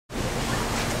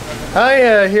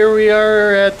Hi, here we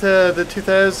are at the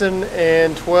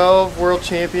 2012 World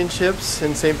Championships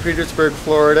in St. Petersburg,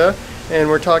 Florida, and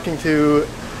we're talking to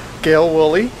Gail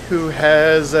Woolley, who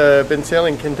has been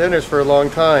sailing contenders for a long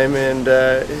time, and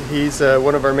he's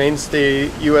one of our mainstay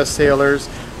U.S. sailors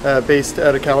based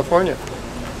out of California.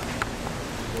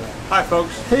 Hi,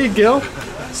 folks. Hey, Gil.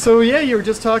 So yeah, you were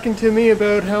just talking to me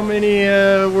about how many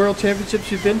World Championships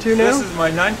you've been to now? This is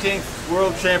my 19th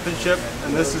World Championship,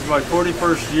 and this is my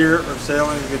 41st year of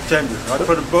sailing a contender. I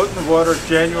put a boat in the water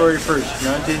January 1st,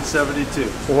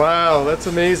 1972. Wow, that's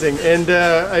amazing. And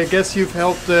I guess you've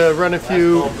helped run a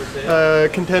few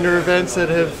contender events that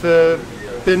have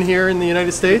been here in the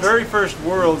United States? The very first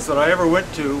Worlds that I ever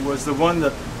went to was the one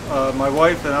that my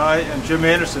wife and I and Jim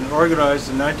Anderson organized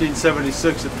in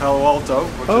 1976 at Palo Alto.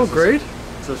 Oh, great.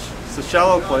 It's a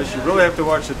shallow place. You really have to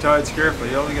watch the tides carefully.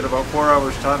 You only get about 4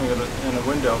 hours timing in a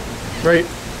window. Right.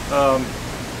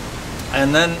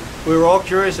 And then we were all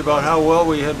curious about how well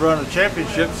we had run a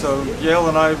championship, so Yale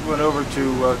and I went over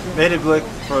to Medemblik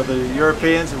for the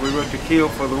Europeans, and we went to Kiel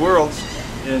for the Worlds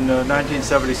in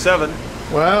 1977.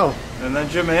 Wow. And then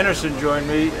Jim Anderson joined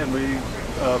me, and we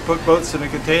put boats in a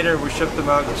container. We shipped them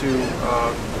out to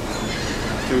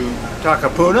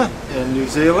Takapuna in New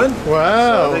Zealand.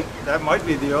 Wow. So I think that might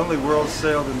be the only world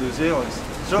sailed in New Zealand.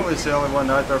 Certainly it's the only one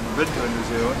I've ever been to in New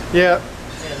Zealand. Yeah.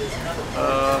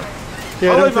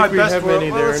 Yeah, I don't think we have many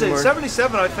there let's see, anymore.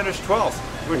 77 I finished 12th,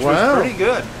 which Wow. was pretty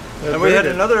good. And we had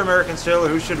another American sailor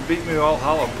who should have beat me all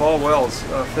hollow. Paul Wells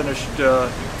finished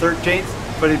 13th,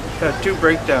 but he had 2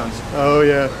 breakdowns. Oh,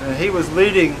 yeah. And he was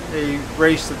leading a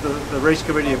race that the race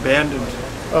committee abandoned.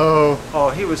 Oh.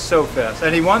 Oh, he was so fast.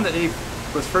 And he won that. He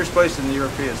was first place in the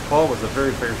Europeans. Paul was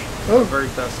very fast.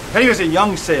 And he was a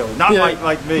young sailor, not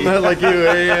like me. Not like you.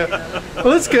 Yeah.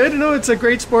 Well, that's good. No, it's a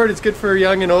great sport. It's good for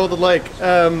young and old alike.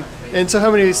 And so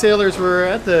how many sailors were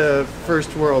at the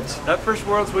first Worlds? That first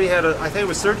Worlds we had, I think it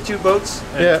was 32 boats,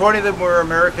 and 20 of them were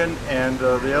American, and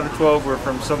the other 12 were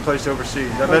from someplace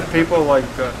overseas. I met people like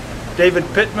David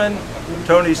Pittman,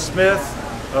 Tony Smith,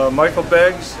 Michael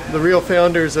Beggs. The real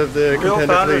founders of the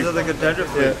contender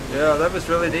fleet. Yeah, that was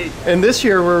really neat. And this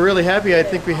year we're really happy. I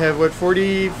think we have, what,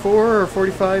 44 or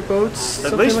 45 boats?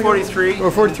 At least 43.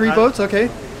 Or 43 boats? Okay.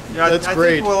 Yeah, that's I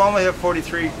great. think we'll only have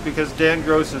 43 because Dan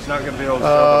Gross is not going to be able to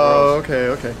sail the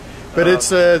Worlds. Okay. But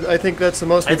it's, I think that's the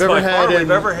most we've ever had in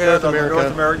North America. On the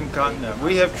North American continent.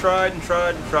 We have tried and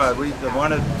tried and tried. We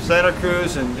won at Santa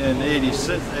Cruz in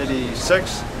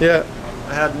 86. Yeah.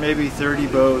 I had maybe 30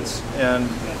 boats, and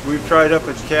we've tried up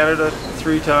in Canada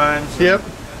 3 times. Yep.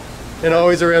 And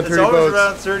always around 30 boats. It's always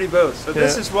around 30 boats. So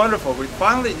this is wonderful. We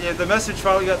finally, the message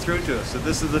finally got through to us that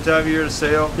this is the time of year to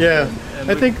sail. Yeah. And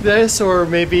I think this, or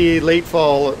maybe late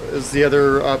fall, is the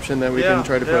other option that we can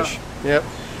try to push. Yep.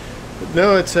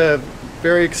 No, it's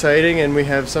very exciting, and we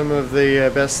have some of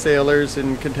the best sailors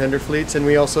in contender fleets, and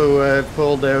we also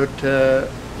pulled out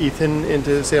Ethan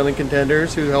into Sailing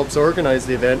Contenders, who helps organize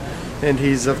the event, and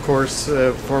he's of course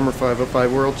a former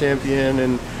 505 world champion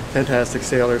and fantastic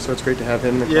sailor, so it's great to have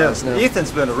him in class now.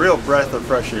 Ethan's been a real breath of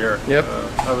fresh air. Yep.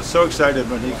 I was so excited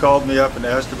when he called me up and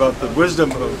asked about the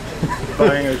wisdom of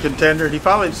buying a contender. He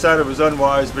finally decided it was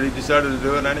unwise, but he decided to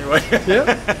do it anyway.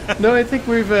 Yeah. No, I think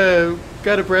we've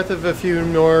got a breath of a few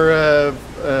more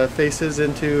faces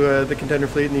into the contender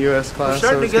fleet in the U.S. class. We're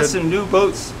starting to get some new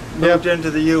boats moved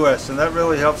into the U.S., and that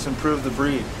really helps improve the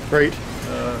breed. Right.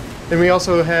 And we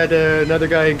also had another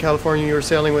guy in California you were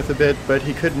sailing with a bit, but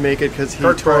he couldn't make it because he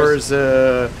tore his,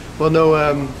 Philip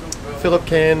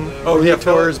Kahn, he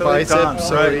tore his bicep,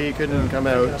 so he couldn't come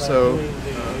out, so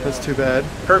that's too bad.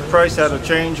 Kirk Price had a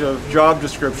change of job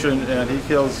description, and he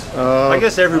feels, I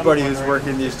guess everybody who's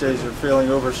working these days are feeling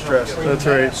overstressed. That's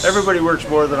right. Everybody works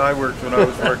more than I worked when I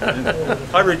was working.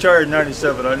 I retired in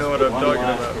 97, I know what I'm talking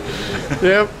about.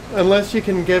 Yep, unless you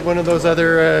can get one of those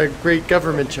other great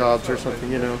government jobs or something,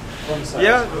 you know.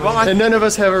 Yeah, well, and none of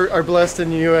us are blessed in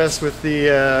the U.S. with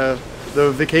the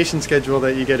vacation schedule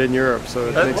that you get in Europe, so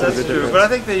it makes a bit different. But I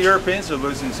think the Europeans are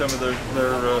losing some of their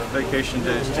vacation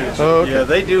days too. So, oh, okay. Yeah,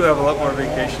 they do have a lot more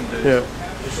vacation days. Yeah.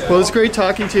 Well, it's great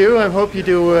talking to you. I hope you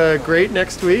do great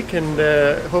next week, and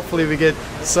hopefully we get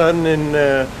sun and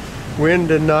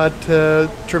wind and not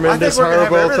tremendous,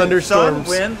 horrible thunderstorms. Sun,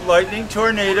 wind, lightning,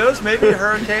 tornadoes, maybe a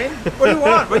hurricane. What do you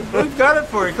want? We've got it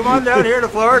for you. Come on down here to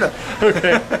Florida.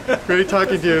 Okay. Great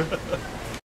talking to you.